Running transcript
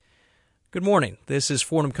Good morning. This is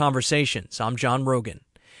Fordham Conversations. I'm John Rogan.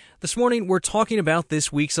 This morning, we're talking about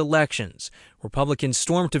this week's elections. Republicans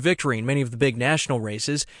stormed to victory in many of the big national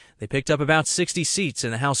races. They picked up about 60 seats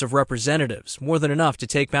in the House of Representatives, more than enough to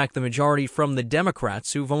take back the majority from the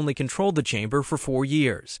Democrats, who've only controlled the chamber for 4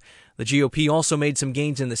 years. The GOP also made some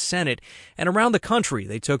gains in the Senate, and around the country,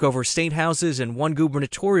 they took over state houses and won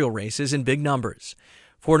gubernatorial races in big numbers.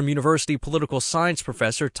 Fordham University political science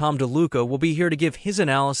professor Tom DeLuca will be here to give his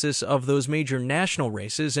analysis of those major national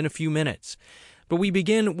races in a few minutes. But we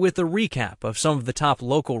begin with a recap of some of the top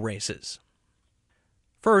local races.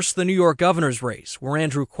 First, the New York governor's race, where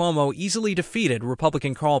Andrew Cuomo easily defeated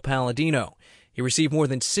Republican Carl Paladino. He received more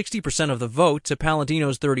than 60% of the vote to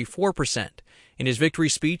Paladino's 34%. In his victory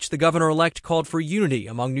speech, the governor-elect called for unity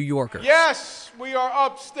among New Yorkers. Yes, we are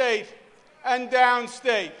upstate and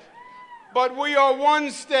downstate, but we are one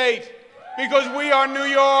state because we are New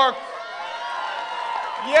York.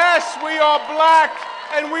 Yes, we are black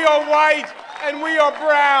and we are white and we are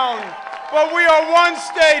brown, but we are one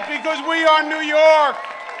state because we are New York.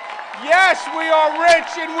 Yes, we are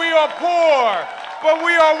rich and we are poor, but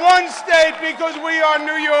we are one state because we are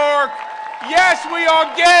New York. Yes, we are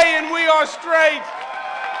gay and we are straight,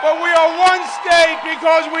 but we are one state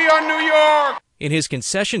because we are New York. In his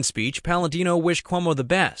concession speech, Paladino wished Cuomo the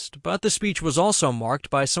best, but the speech was also marked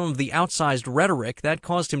by some of the outsized rhetoric that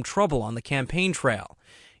caused him trouble on the campaign trail.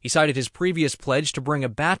 He cited his previous pledge to bring a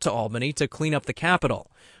bat to Albany to clean up the Capitol.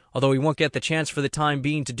 Although he won't get the chance for the time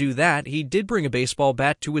being to do that, he did bring a baseball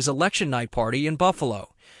bat to his election night party in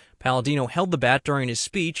Buffalo. Paladino held the bat during his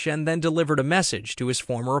speech and then delivered a message to his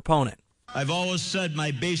former opponent. I've always said my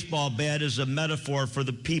baseball bat is a metaphor for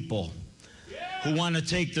the people who want to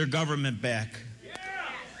take their government back.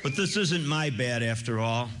 But this isn't my bat, after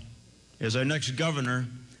all. As our next governor,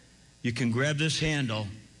 you can grab this handle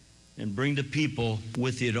and bring the people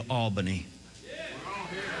with you to Albany.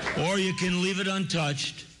 Or you can leave it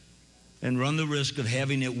untouched and run the risk of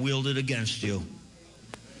having it wielded against you.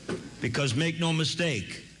 Because make no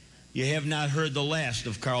mistake, you have not heard the last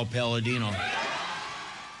of Carl Paladino.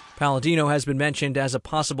 Paladino has been mentioned as a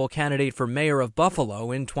possible candidate for mayor of Buffalo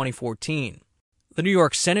in 2014. The New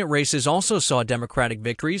York Senate races also saw Democratic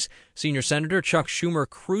victories. Senior Senator Chuck Schumer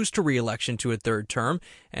cruised to re-election to a third term,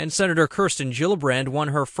 and Senator Kirsten Gillibrand won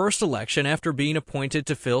her first election after being appointed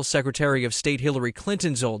to fill Secretary of State Hillary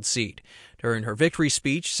Clinton's old seat. During her victory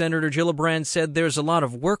speech, Senator Gillibrand said there's a lot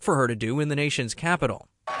of work for her to do in the nation's capital.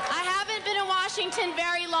 I haven't been in Washington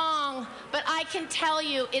very long, but I can tell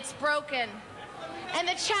you it's broken. And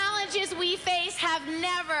the challenges we face have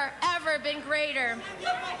never, ever been greater.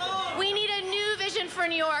 We need a new vision for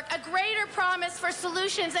New York, a greater promise for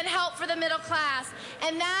solutions and help for the middle class.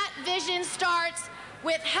 And that vision starts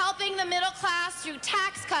with helping the middle class through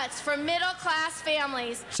tax cuts for middle-class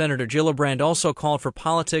families. Senator Gillibrand also called for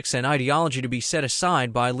politics and ideology to be set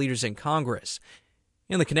aside by leaders in Congress.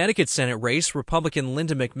 In the Connecticut Senate race, Republican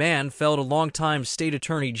Linda McMahon fell to longtime State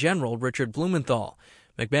Attorney General Richard Blumenthal.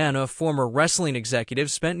 McMahon, a former wrestling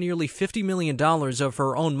executive, spent nearly $50 million of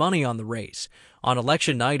her own money on the race. On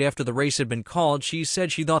election night, after the race had been called, she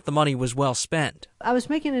said she thought the money was well spent. I was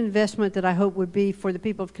making an investment that I hope would be for the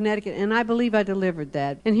people of Connecticut, and I believe I delivered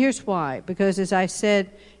that. And here's why. Because as I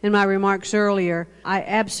said in my remarks earlier, I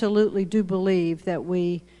absolutely do believe that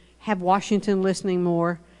we have Washington listening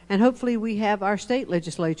more, and hopefully we have our state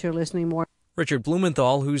legislature listening more. Richard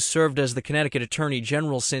Blumenthal, who's served as the Connecticut Attorney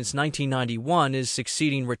General since 1991, is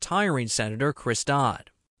succeeding retiring Senator Chris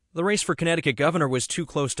Dodd. The race for Connecticut governor was too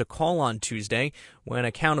close to call on Tuesday. When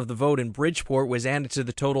a count of the vote in Bridgeport was added to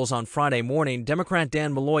the totals on Friday morning, Democrat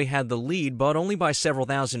Dan Malloy had the lead, but only by several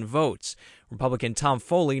thousand votes. Republican Tom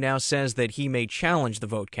Foley now says that he may challenge the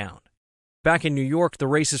vote count. Back in New York, the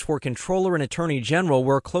races for Comptroller and Attorney General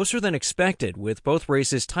were closer than expected, with both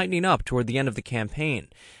races tightening up toward the end of the campaign.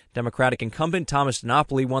 Democratic incumbent Thomas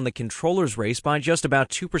DiNapoli won the Comptroller's race by just about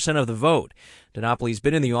 2% of the vote. DiNapoli's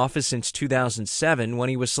been in the office since 2007, when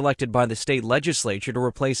he was selected by the state legislature to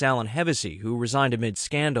replace Alan Hevesi, who resigned amid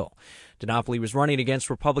scandal. DiNapoli was running against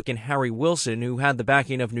Republican Harry Wilson, who had the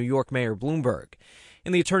backing of New York Mayor Bloomberg.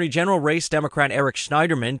 In the Attorney General race, Democrat Eric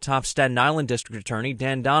Schneiderman topped Staten Island District Attorney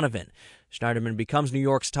Dan Donovan. Schneiderman becomes New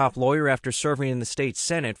York's top lawyer after serving in the state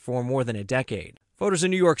Senate for more than a decade. Voters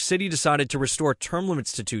in New York City decided to restore term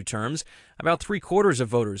limits to 2 terms. About 3/4 of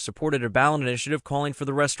voters supported a ballot initiative calling for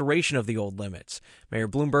the restoration of the old limits. Mayor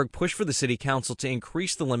Bloomberg pushed for the city council to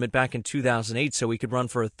increase the limit back in 2008 so he could run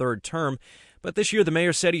for a 3rd term. But this year, the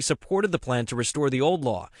mayor said he supported the plan to restore the old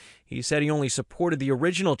law. He said he only supported the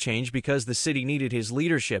original change because the city needed his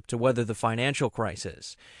leadership to weather the financial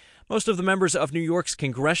crisis. Most of the members of New York's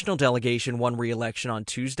congressional delegation won re-election on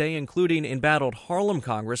Tuesday, including embattled Harlem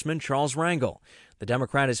Congressman Charles Rangel. The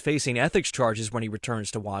Democrat is facing ethics charges when he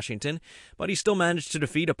returns to Washington, but he still managed to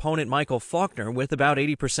defeat opponent Michael Faulkner with about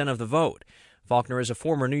 80% of the vote. Faulkner is a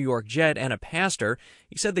former New York Jet and a pastor.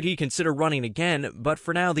 He said that he'd consider running again, but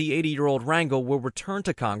for now the 80-year-old Rangel will return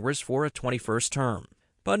to Congress for a 21st term.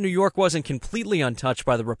 But New York wasn't completely untouched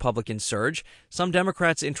by the Republican surge. Some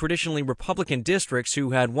Democrats in traditionally Republican districts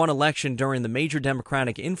who had won election during the major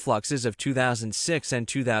Democratic influxes of 2006 and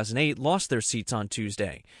 2008 lost their seats on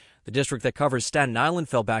Tuesday. The district that covers Staten Island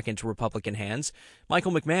fell back into Republican hands.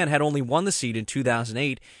 Michael McMahon had only won the seat in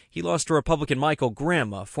 2008. He lost to Republican Michael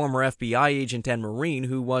Grimm, a former FBI agent and Marine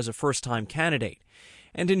who was a first-time candidate.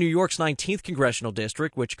 And in New York's 19th congressional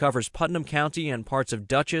district, which covers Putnam County and parts of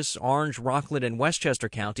Dutchess, Orange, Rockland, and Westchester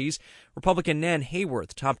counties, Republican Nan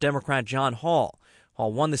Hayworth topped Democrat John Hall.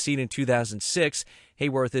 Hall won the seat in 2006.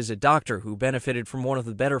 Hayworth is a doctor who benefited from one of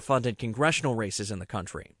the better-funded congressional races in the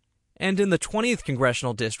country. And in the 20th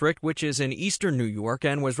Congressional District, which is in eastern New York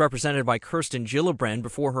and was represented by Kirsten Gillibrand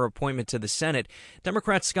before her appointment to the Senate,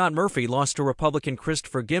 Democrat Scott Murphy lost to Republican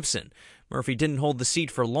Christopher Gibson. Murphy didn't hold the seat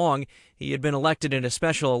for long. He had been elected in a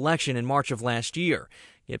special election in March of last year.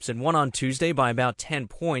 Gibson won on Tuesday by about 10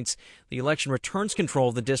 points. The election returns control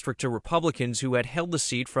of the district to Republicans who had held the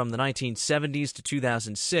seat from the 1970s to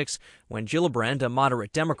 2006 when Gillibrand, a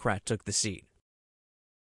moderate Democrat, took the seat.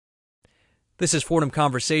 This is Fordham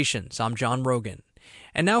Conversations. I'm John Rogan.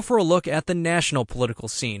 And now for a look at the national political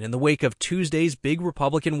scene in the wake of Tuesday's big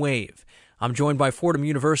Republican wave. I'm joined by Fordham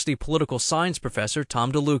University political science professor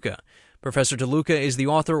Tom DeLuca. Professor DeLuca is the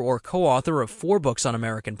author or co-author of 4 books on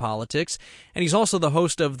American politics, and he's also the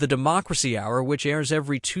host of the Democracy Hour, which airs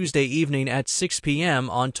every Tuesday evening at 6 p.m.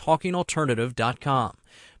 on TalkingAlternative.com.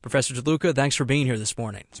 Professor DeLuca, thanks for being here this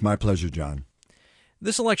morning. It's my pleasure, John.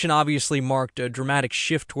 This election obviously marked a dramatic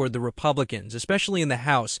shift toward the Republicans, especially in the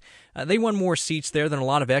House. They won more seats there than a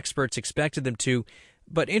lot of experts expected them to.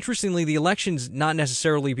 But interestingly, the election's not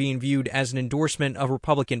necessarily being viewed as an endorsement of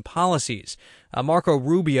Republican policies. Marco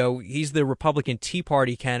Rubio, he's the Republican Tea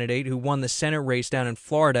Party candidate who won the Senate race down in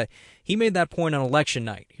Florida. He made that point on election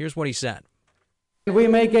night. Here's what he said. We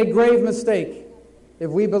make a grave mistake if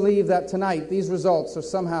we believe that tonight these results are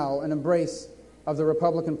somehow an embrace of the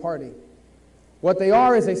Republican Party. What they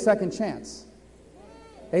are is a second chance.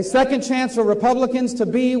 A second chance for Republicans to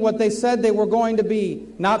be what they said they were going to be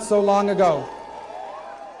not so long ago.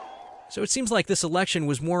 So it seems like this election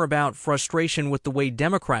was more about frustration with the way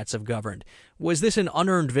Democrats have governed. Was this an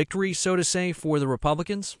unearned victory, so to say, for the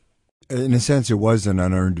Republicans? In a sense, it was an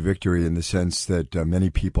unearned victory in the sense that many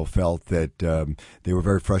people felt that they were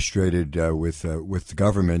very frustrated with the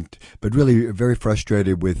government, but really very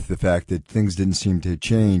frustrated with the fact that things didn't seem to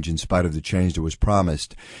change in spite of the change that was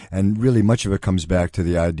promised. And really much of it comes back to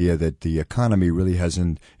the idea that the economy really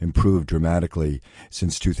hasn't improved dramatically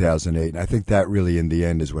since 2008. And I think that really, in the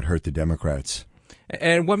end, is what hurt the Democrats.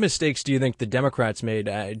 And what mistakes do you think the Democrats made?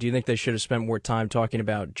 Do you think they should have spent more time talking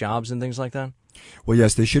about jobs and things like that? Well,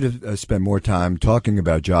 yes, they should have spent more time talking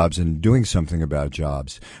about jobs and doing something about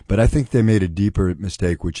jobs. But I think they made a deeper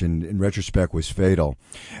mistake, which in retrospect was fatal,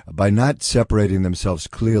 by not separating themselves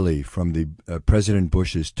clearly from the President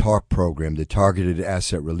Bush's TARP program, the Targeted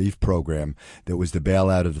Asset Relief Program, that was the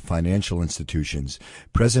bailout of the financial institutions.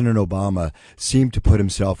 President Obama seemed to put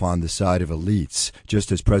himself on the side of elites, just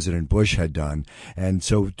as President Bush had done. And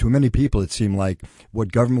so to many people, it seemed like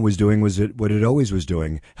what government was doing was what it always was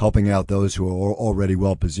doing, helping out those who are already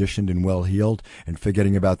well-positioned and well-heeled and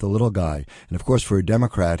forgetting about the little guy. And, of course, for a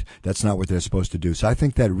Democrat, that's not what they're supposed to do. So I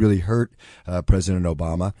think that really hurt President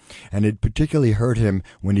Obama, and it particularly hurt him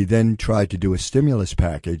when he then tried to do a stimulus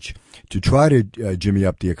package to try to jimmy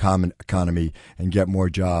up the economy and get more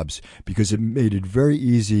jobs, because it made it very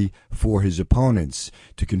easy for his opponents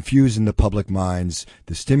to confuse in the public minds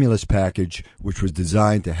the stimulus package, which was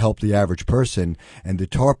designed to help the average person, and the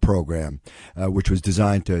TARP program, which was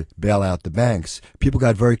designed to bail out the banks. People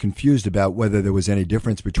got very confused about whether there was any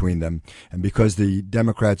difference between them, and because the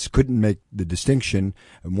Democrats couldn't make the distinction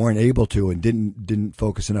and weren't able to and didn't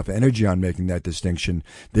focus enough energy on making that distinction,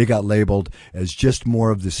 they got labeled as just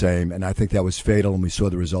more of the same, and I think that was fatal, and we saw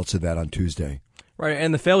the results of that on Tuesday. Right,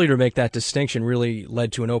 and the failure to make that distinction really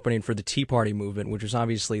led to an opening for the Tea Party movement, which was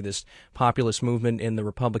obviously this populist movement in the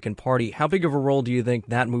Republican Party. How big of a role do you think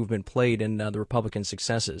that movement played in the Republican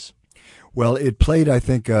successes? Well, it played, I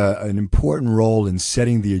think, an important role in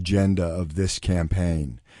setting the agenda of this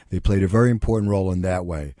campaign. They played a very important role in that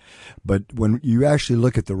way. But when you actually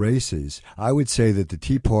look at the races, I would say that the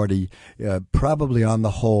Tea Party probably on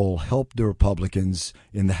the whole helped the Republicans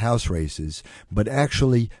in the House races, but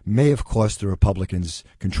actually may have cost the Republicans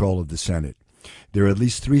control of the Senate. There are at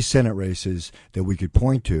least 3 Senate races that we could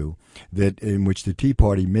point to that in which the Tea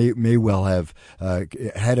Party may well have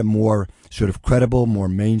had a more sort of credible, more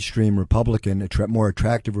mainstream Republican, more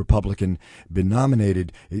attractive Republican been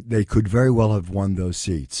nominated. They could very well have won those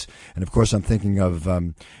seats. And of course, I'm thinking of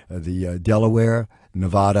the Delaware,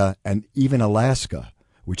 Nevada, and even Alaska,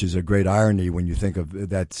 which is a great irony when you think of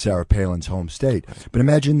that Sarah Palin's home state. But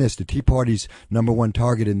imagine this: the Tea Party's number 1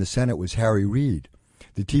 target in the Senate was Harry Reid.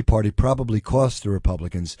 The Tea Party probably cost the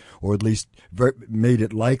Republicans, or at least made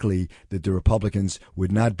it likely that the Republicans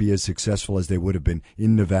would not be as successful as they would have been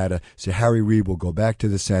in Nevada. So Harry Reid will go back to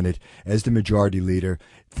the Senate as the majority leader,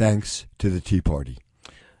 thanks to the Tea Party.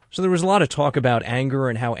 So there was a lot of talk about anger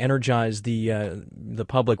and how energized the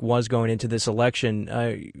public was going into this election.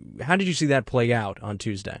 How did you see that play out on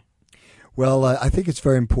Tuesday? Well, I think it's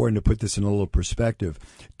very important to put this in a little perspective.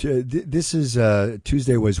 This is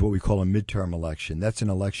Tuesday was what we call a midterm election. That's an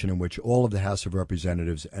election in which all of the House of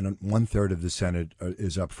Representatives and 1/3 of the Senate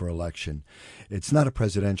is up for election. It's not a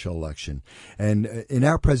presidential election. And in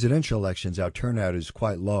our presidential elections, our turnout is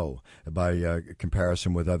quite low by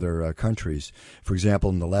comparison with other countries. For example,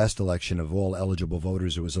 in the last election of all eligible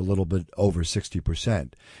voters, it was a little bit over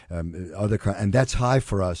 60%. And that's high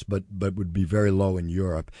for us, but would be very low in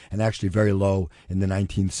Europe, and actually very low in the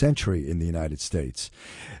 19th century in the United States.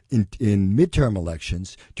 In midterm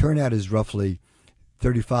elections, turnout is roughly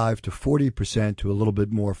 35 to 40% to a little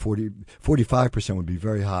bit more. 45% would be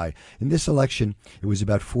very high. In this election, it was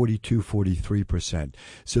about 42, 43%.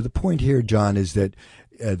 So the point here, John, is that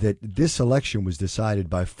this election was decided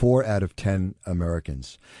by 4 out of 10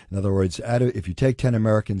 Americans. In other words, if you take 10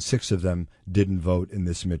 Americans, 6 of them didn't vote in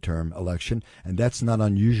this midterm election, and that's not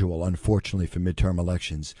unusual, unfortunately, for midterm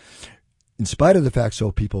elections. In spite of the fact so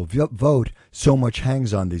people vote, so much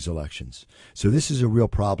hangs on these elections. So this is a real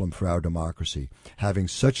problem for our democracy, having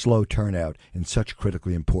such low turnout in such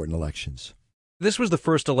critically important elections. This was the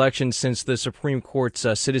first election since the Supreme Court's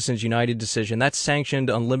Citizens United decision. That sanctioned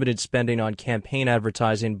unlimited spending on campaign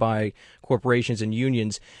advertising by corporations and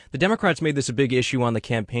unions. The Democrats made this a big issue on the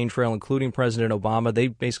campaign trail, including President Obama. They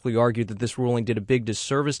basically argued that this ruling did a big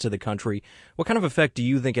disservice to the country. What kind of effect do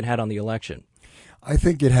you think it had on the election? I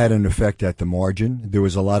think it had an effect at the margin. There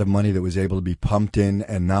was a lot of money that was able to be pumped in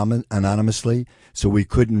anonymously, so we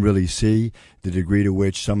couldn't really see the degree to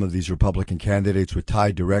which some of these Republican candidates were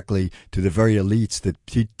tied directly to the very elites that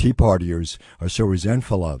Tea Partiers are so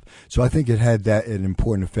resentful of. So I think it had an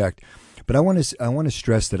important effect. But I want to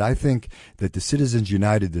stress that I think that the Citizens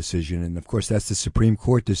United decision, and of course that's the Supreme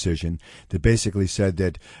Court decision that basically said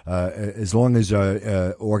that as long as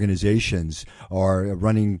organizations are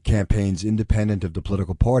running campaigns independent of the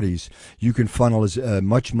political parties, you can funnel as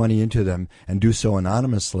much money into them and do so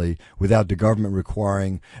anonymously without the government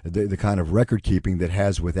requiring the kind of record keeping that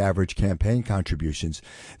has with average campaign contributions.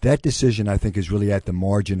 That decision, I think, is really at the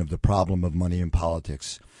margin of the problem of money in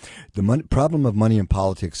politics. The problem of money in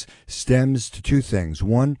politics stems to 2 things.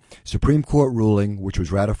 One, Supreme Court ruling, which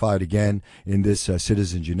was ratified again in this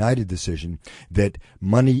Citizens United decision, that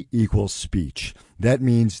money equals speech. That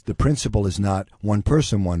means the principle is not one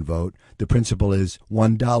person, one vote. The principle is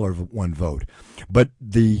 $1, one vote. But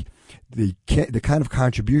the kind of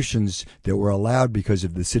contributions that were allowed because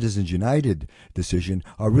of the Citizens United decision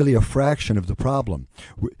are really a fraction of the problem.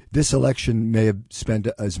 This election may have spent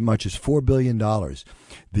as much as $4 billion.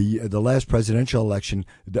 The last presidential election,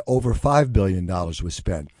 over $5 billion was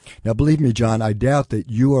spent. Now, believe me, John, I doubt that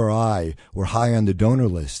you or I were high on the donor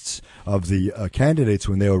lists of the candidates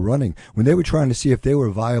when they were running. When they were trying to see if they were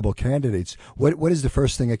viable candidates, what is the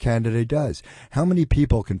first thing a candidate does? How many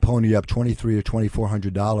people can pony up $2,300 or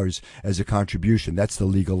 $2,400 as a contribution? That's the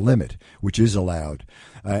legal limit, which is allowed.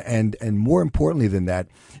 And more importantly than that,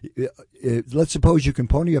 let's suppose you can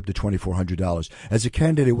pony up to $2,400. As a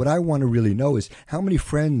candidate, what I want to really know is how many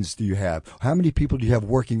friends do you have? How many people do you have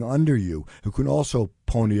working under you who can also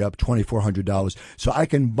pony up $2,400 so I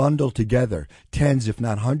can bundle together tens, if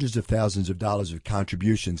not hundreds of thousands of dollars of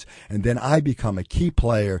contributions, and then I become a key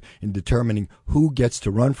player in determining who gets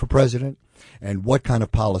to run for president and what kind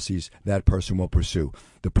of policies that person will pursue.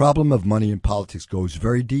 The problem of money in politics goes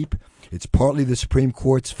very deep. It's partly the Supreme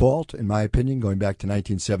Court's fault, in my opinion, going back to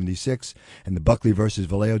 1976 and the Buckley versus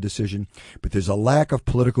Valeo decision. But there's a lack of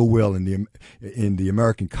political will in the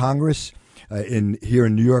American Congress Here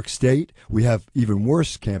in New York State, we have even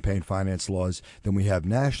worse campaign finance laws than we have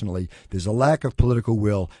nationally. There's a lack of political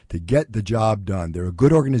will to get the job done. There are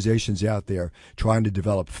good organizations out there trying to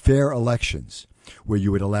develop fair elections where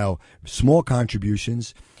you would allow small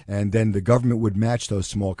contributions, and then the government would match those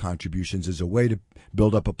small contributions as a way to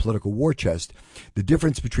build up a political war chest. The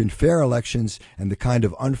difference between fair elections and the kind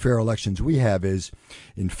of unfair elections we have is,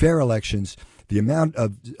 in fair elections, the amount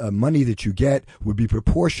of money that you get would be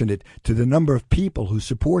proportionate to the number of people who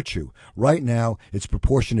support you. Right now, it's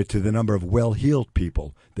proportionate to the number of well-heeled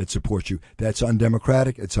people that support you. That's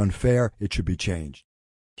undemocratic. It's unfair. It should be changed.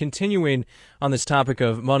 Continuing on this topic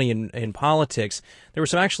of money in politics, there were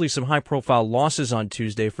some high-profile losses on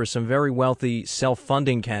Tuesday for some very wealthy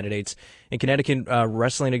self-funding candidates. In Connecticut,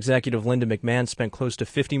 wrestling executive Linda McMahon spent close to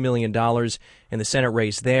 $50 million in the Senate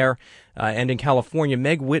race there. And in California,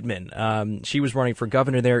 Meg Whitman, she was running for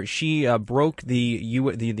governor there. She broke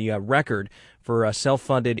the record for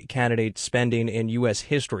self-funded candidate spending in U.S.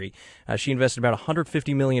 history. She invested about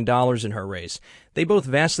 $150 million in her race. They both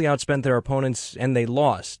vastly outspent their opponents, and they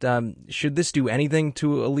lost. Should this do anything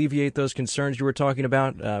to alleviate those concerns you were talking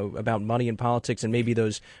about money in politics and maybe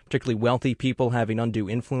those particularly wealthy people having undue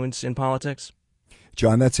influence in politics?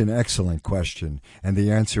 John, that's an excellent question, and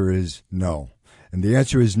the answer is no. And the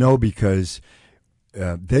answer is no because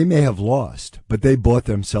they may have lost, but they bought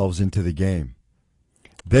themselves into the game.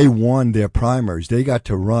 They won their primaries. They got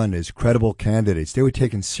to run as credible candidates. They were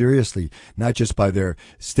taken seriously, not just by their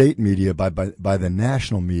state media, but by the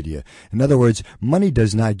national media. In other words, money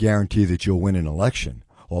does not guarantee that you'll win an election.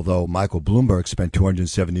 Although Michael Bloomberg spent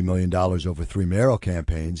 $270 million over 3 mayoral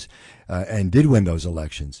campaigns and did win those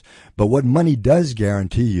elections. But what money does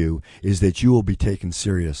guarantee you is that you will be taken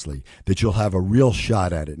seriously, that you'll have a real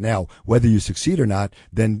shot at it. Now, whether you succeed or not,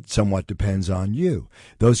 then somewhat depends on you.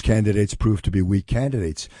 Those candidates proved to be weak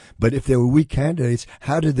candidates. But if they were weak candidates,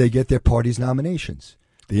 how did they get their party's nominations?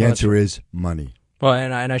 The answer is money. Well,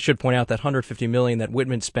 and I should point out that $150 million that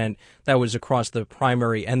Whitman spent, that was across the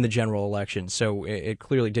primary and the general election, so it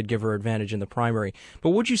clearly did give her advantage in the primary.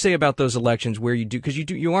 But what would you say about those elections where you do, because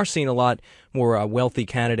you are seeing a lot more wealthy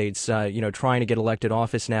candidates, trying to get elected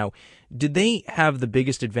office now? Did they have the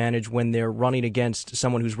biggest advantage when they're running against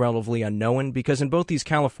someone who's relatively unknown? Because in both these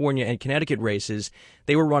California and Connecticut races,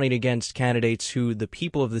 they were running against candidates who the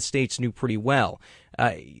people of the states knew pretty well.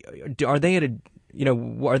 Are they at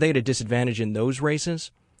a disadvantage in those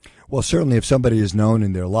races? Well, certainly if somebody is known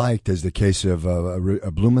and they're liked, as the case of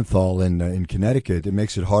a Blumenthal in Connecticut, it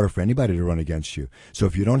makes it harder for anybody to run against you. So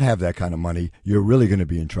if you don't have that kind of money, you're really going to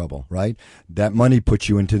be in trouble, right? That money puts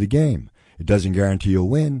you into the game. It doesn't guarantee you'll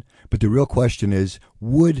win, but the real question is,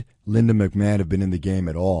 would Linda McMahon have been in the game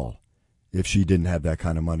at all if she didn't have that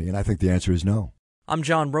kind of money? And I think the answer is no. I'm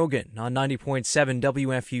John Rogan on 90.7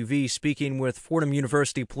 WFUV, speaking with Fordham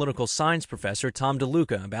University political science professor Tom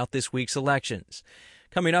DeLuca about this week's elections.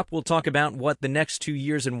 Coming up, we'll talk about what the next 2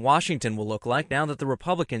 years in Washington will look like now that the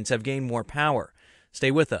Republicans have gained more power. Stay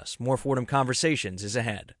with us. More Fordham Conversations is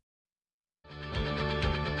ahead.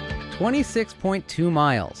 26.2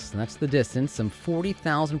 miles. That's the distance some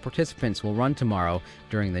 40,000 participants will run tomorrow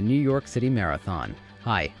during the New York City Marathon.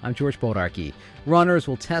 Hi, I'm George Boldarchy. Runners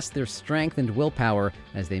will test their strength and willpower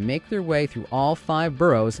as they make their way through all 5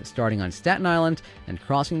 boroughs, starting on Staten Island and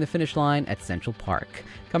crossing the finish line at Central Park.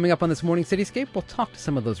 Coming up on this morning Cityscape, we'll talk to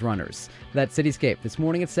some of those runners. That's Cityscape this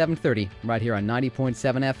morning at 7:30, right here on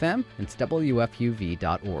 90.7 FM and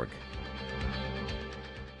WFUV.org.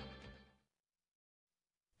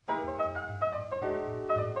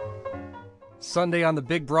 Sunday on the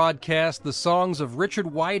big broadcast, the songs of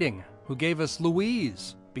Richard Whiting, who gave us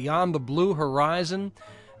Louise, Beyond the Blue Horizon,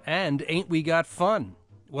 and Ain't We Got Fun.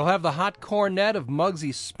 We'll have the hot cornet of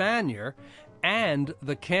Muggsy Spanier and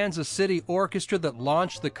the Kansas City Orchestra that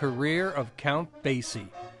launched the career of Count Basie.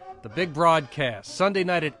 The big broadcast, Sunday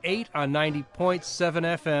night at 8 on 90.7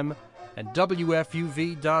 FM and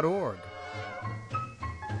WFUV.org.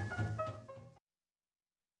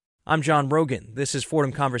 I'm John Rogan. This is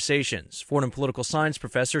Fordham Conversations. Fordham political science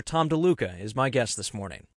professor Tom DeLuca is my guest this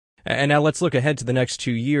morning. And now let's look ahead to the next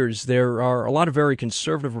 2 years. There are a lot of very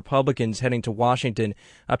conservative Republicans heading to Washington.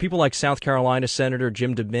 People like South Carolina Senator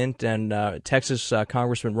Jim DeMint and Texas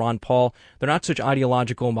Congressman Ron Paul. They're not such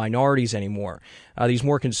ideological minorities anymore. These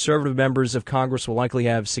more conservative members of Congress will likely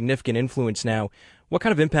have significant influence now. What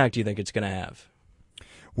kind of impact do you think it's going to have?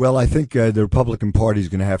 Well, I think the Republican Party is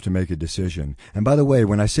going to have to make a decision. And by the way,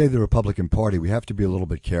 when I say the Republican Party, we have to be a little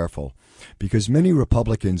bit careful because many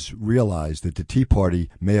Republicans realize that the Tea Party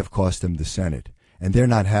may have cost them the Senate. And they're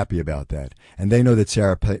not happy about that. And they know that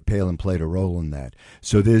Sarah Palin played a role in that.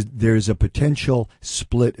 So there's a potential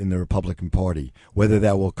split in the Republican Party. Whether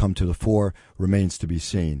that will come to the fore remains to be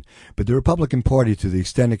seen. But the Republican Party, to the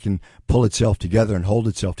extent it can pull itself together and hold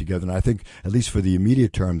itself together, and I think at least for the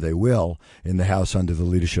immediate term they will in the House under the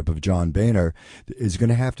leadership of John Boehner, is going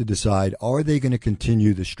to have to decide, are they going to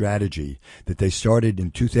continue the strategy that they started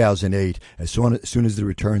in 2008 as soon as the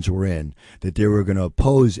returns were in, that they were going to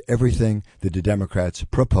oppose everything that the Democrats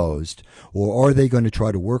proposed, or are they going to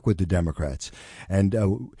try to work with the Democrats? And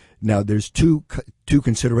now there's two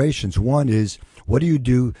considerations. One is, what do you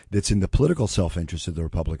do that's in the political self-interest of the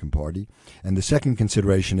Republican Party? And the second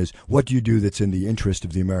consideration is, what do you do that's in the interest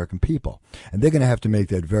of the American people? And they're going to have to make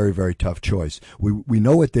that very, very tough choice. We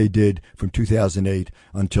know what they did from 2008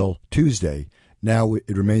 until Tuesday. Now it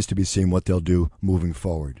remains to be seen what they'll do moving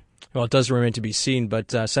forward. Well, it does remain to be seen,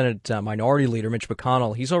 but Senate Minority Leader Mitch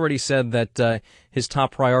McConnell, he's already said that his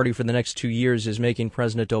top priority for the next 2 years is making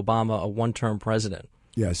President Obama a one-term president.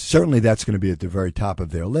 Yes, certainly that's going to be at the very top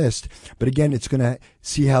of their list. But again, it's going to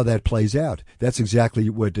see how that plays out. That's exactly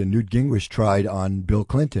what Newt Gingrich tried on Bill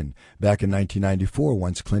Clinton back in 1994,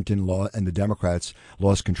 once Clinton and the Democrats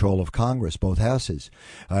lost control of Congress, both houses.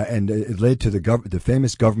 And it led to the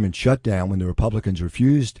famous government shutdown when the Republicans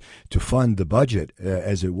refused to fund the budget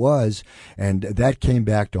as it was. And that came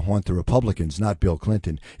back to haunt the Republicans, not Bill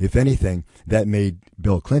Clinton. If anything, that made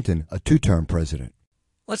Bill Clinton a two-term president.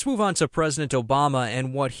 Let's move on to President Obama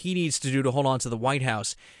and what he needs to do to hold on to the White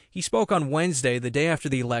House. He spoke on Wednesday, the day after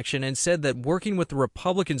the election, and said that working with the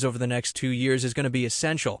Republicans over the next 2 years is going to be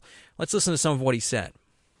essential. Let's listen to some of what he said.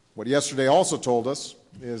 What yesterday also told us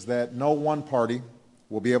is that no one party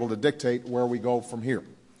will be able to dictate where we go from here,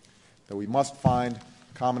 that we must find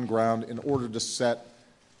common ground in order to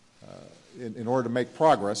in order to make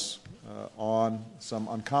progress on some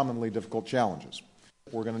uncommonly difficult challenges.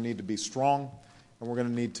 We're going to need to be strong, and we're going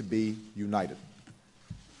to need to be united.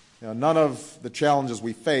 Now, none of the challenges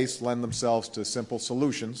we face lend themselves to simple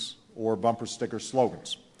solutions or bumper sticker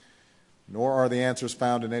slogans, nor are the answers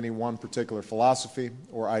found in any one particular philosophy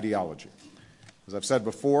or ideology. As I've said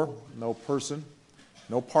before, no person,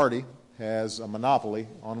 no party has a monopoly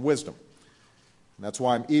on wisdom. And that's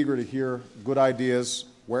why I'm eager to hear good ideas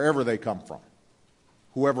wherever they come from,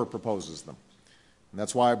 whoever proposes them. And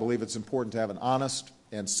that's why I believe it's important to have an honest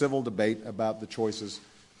and civil debate about the choices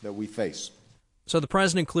that we face. So the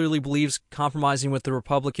president clearly believes compromising with the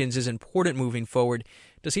Republicans is important moving forward.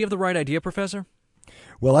 Does he have the right idea, Professor?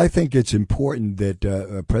 Well, I think it's important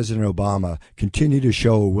that President Obama continue to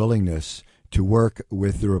show a willingness to work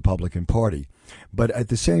with the Republican Party. But at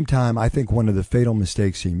the same time, I think one of the fatal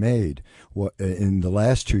mistakes he made in the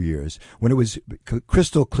last 2 years, when it was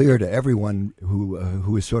crystal clear to everyone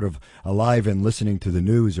who is sort of alive and listening to the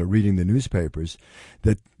news or reading the newspapers,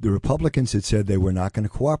 that the Republicans had said they were not going to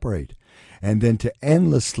cooperate. And then to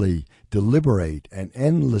endlessly deliberate and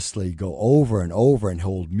endlessly go over and over and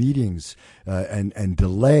hold meetings and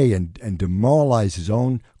delay and demoralize his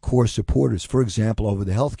own core supporters, for example, over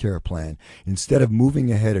the health care plan, instead of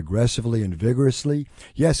moving ahead aggressively and vigorously.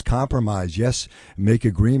 Yes, compromise. Yes, make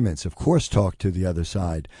agreements. Of course, talk to the other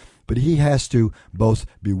side. But he has to both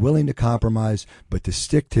be willing to compromise, but to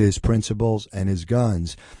stick to his principles and his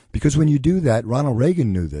guns. Because when you do that, Ronald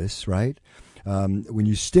Reagan knew this, right? When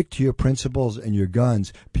you stick to your principles and your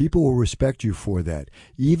guns, people will respect you for that,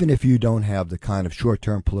 even if you don't have the kind of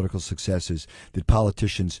short-term political successes that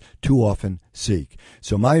politicians too often seek.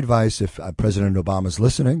 So my advice, if President Obama's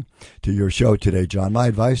listening to your show today, John, my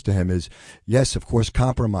advice to him is, yes, of course,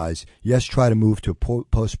 compromise. Yes, try to move to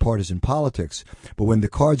post-partisan politics. But when the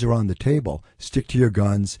cards are on the table, stick to your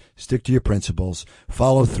guns, stick to your principles,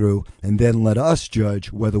 follow through, and then let us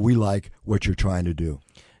judge whether we like what you're trying to do.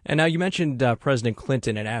 And now you mentioned President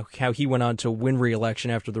Clinton and how he went on to win re-election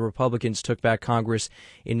after the Republicans took back Congress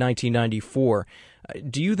in 1994.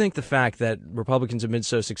 Do you think the fact that Republicans have been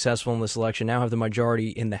so successful in this election, now have the majority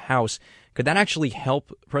in the House, could that actually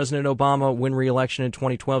help President Obama win re-election in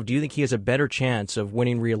 2012? Do you think he has a better chance of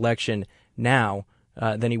winning re-election now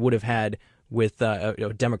than he would have had with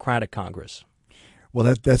a Democratic Congress?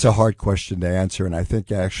 Well, that's a hard question to answer, and I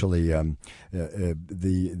think actually the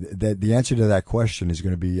answer to that question is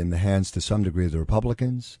going to be in the hands to some degree of the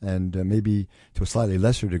Republicans and maybe to a slightly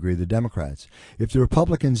lesser degree the Democrats. If the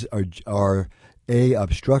Republicans are A,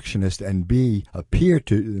 obstructionist, and B, appear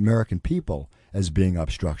to the American people as being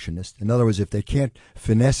obstructionist. In other words, if they can't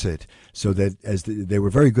finesse it so that, as they were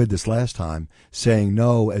very good this last time, saying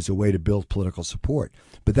no as a way to build political support.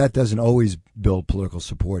 But that doesn't always build political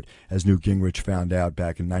support, as Newt Gingrich found out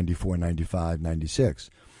back in 94, 95, 96.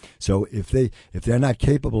 So if they're not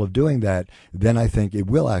capable of doing that, then I think it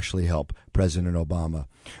will actually help President Obama.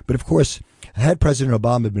 But of course, had President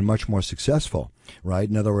Obama been much more successful, right?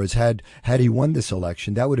 In other words, had he won this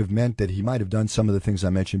election, that would have meant that he might have done some of the things I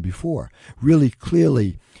mentioned before, really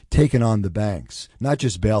clearly taken on the banks, not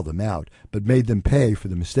just bailed them out, but made them pay for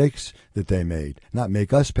the mistakes that they made, not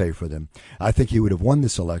make us pay for them. I think he would have won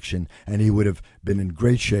this election, and he would have been in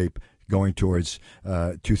great shape going towards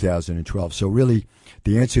 2012. So really,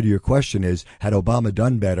 the answer to your question is, had Obama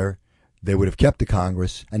done better, they would have kept the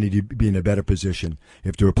Congress, and he'd be in a better position.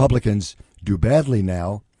 If the Republicans do badly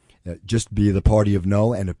now, just be the party of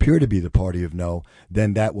no and appear to be the party of no,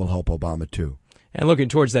 then that will help Obama too. And looking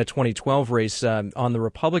towards that 2012 race, on the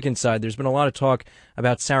Republican side, there's been a lot of talk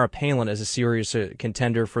about Sarah Palin as a serious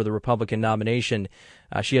contender for the Republican nomination.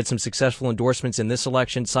 She had some successful endorsements in this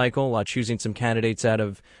election cycle, choosing some candidates out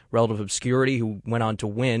of relative obscurity who went on to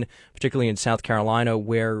win, particularly in South Carolina,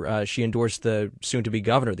 where she endorsed the soon-to-be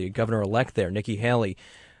governor, the governor-elect there, Nikki Haley.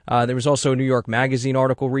 There was also a New York Magazine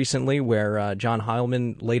article recently where John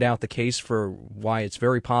Heilemann laid out the case for why it's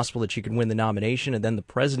very possible that she could win the nomination and then the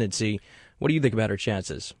presidency. What do you think about her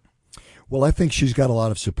chances? Well, I think she's got a lot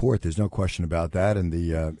of support. There's no question about that in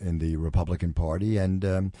the Republican Party, and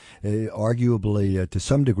arguably to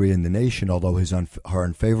some degree in the nation. Although her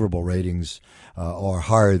unfavorable ratings are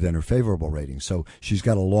higher than her favorable ratings, so she's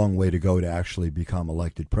got a long way to go to actually become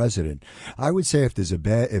elected president. I would say if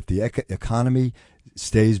the economy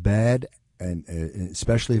stays bad, and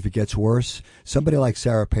especially if it gets worse, somebody like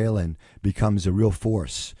Sarah Palin becomes a real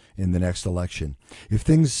force in the next election. If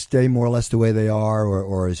things stay more or less the way they are,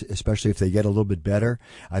 or especially if they get a little bit better,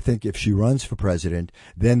 I think if she runs for president,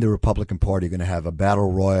 then the Republican Party are going to have a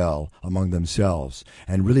battle royal among themselves.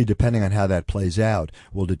 And really, depending on how that plays out,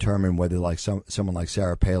 will determine whether someone like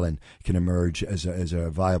Sarah Palin can emerge as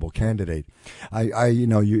a viable candidate.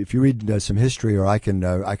 If you read some history, or I can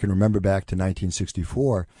remember back to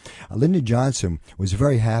 1964, Lyndon Johnson was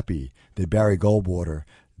very happy that Barry Goldwater,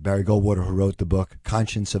 who wrote the book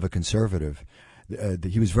Conscience of a Conservative,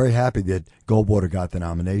 he was very happy that Goldwater got the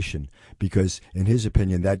nomination because, in his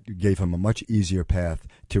opinion, that gave him a much easier path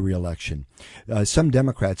to re-election. Some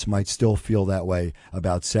Democrats might still feel that way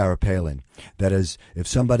about Sarah Palin. That is, if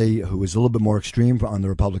somebody who is a little bit more extreme on the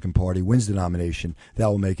Republican Party wins the nomination, that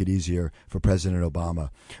will make it easier for President Obama.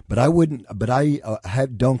 But I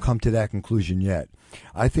don't come to that conclusion yet.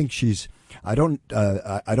 I think I don't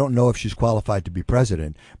know if she's qualified to be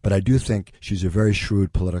president, but I do think she's a very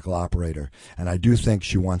shrewd political operator, and I do think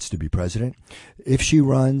she wants to be president. If she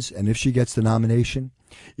runs and if she gets the nomination,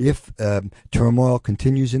 if turmoil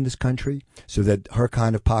continues in this country so that her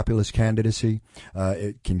kind of populist candidacy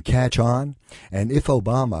it can catch on, and if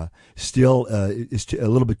Obama still is a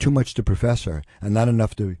little bit too much to professor and not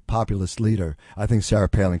enough to populist leader, I think Sarah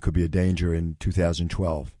Palin could be a danger in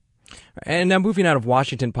 2012. And now moving out of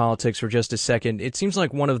Washington politics for just a second, it seems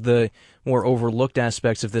like one of the more overlooked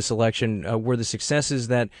aspects of this election were the successes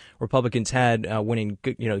that Republicans had winning,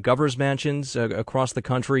 governor's mansions across the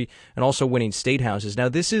country and also winning state houses. Now,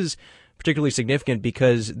 this is particularly significant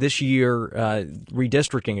because this year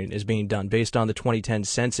redistricting is being done based on the 2010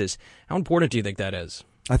 census. How important do you think that is?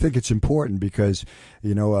 I think it's important because,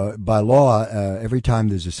 by law, every time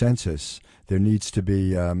there's a census, there needs to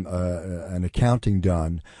be an accounting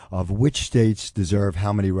done of which states deserve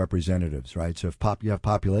how many representatives, right? So if you have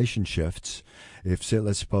population shifts,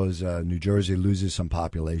 let's suppose New Jersey loses some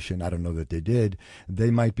population, I don't know that they did,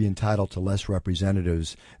 they might be entitled to less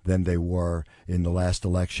representatives than they were in the last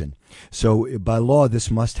election. So by law,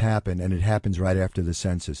 this must happen, and it happens right after the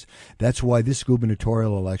census. That's why this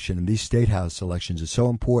gubernatorial election and these state house elections are so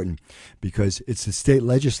important, because it's the state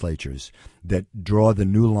legislatures that draw the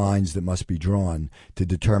new lines that must be drawn to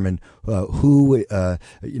determine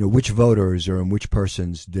which voters are in which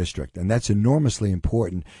person's district. And that's enormously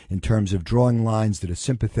important in terms of drawing lines that are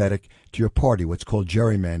sympathetic to your party, what's called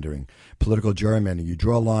gerrymandering, political gerrymandering. You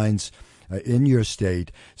draw lines in your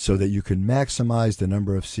state so that you can maximize the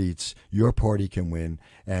number of seats your party can win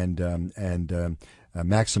and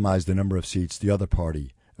maximize the number of seats the other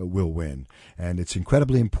party will win. And it's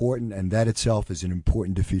incredibly important, and that itself is an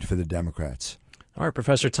important defeat for the Democrats. All right,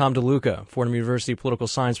 Professor Tom DeLuca, Fordham University political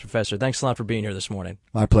science professor. Thanks a lot for being here this morning.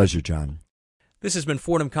 My pleasure, John. This has been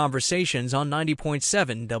Fordham Conversations on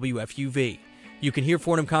 90.7 WFUV. You can hear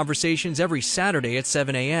Fordham Conversations every Saturday at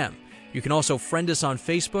 7 a.m. You can also friend us on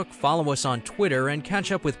Facebook, follow us on Twitter, and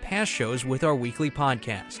catch up with past shows with our weekly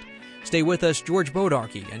podcast. Stay with us. George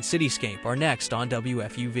Bodarky and Cityscape are next on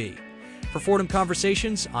WFUV. For Fordham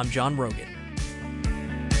Conversations, I'm John Rogan.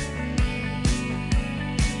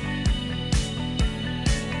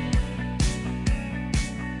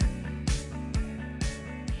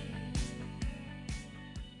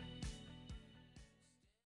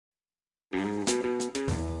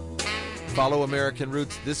 Follow American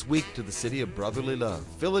Roots this week to the city of brotherly love,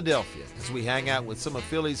 Philadelphia, as we hang out with some of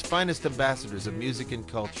Philly's finest ambassadors of music and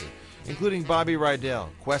culture, including Bobby Rydell,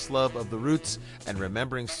 Questlove of the Roots, and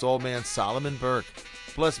remembering soul man Solomon Burke.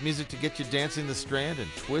 Plus music to get you dancing the Strand and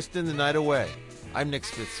twisting the night away. I'm Nick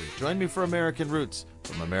Spitzer. Join me for American Roots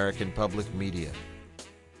from American Public Media.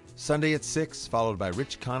 Sunday at 6, followed by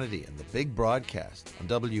Rich Conady and The Big Broadcast on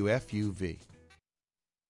WFUV.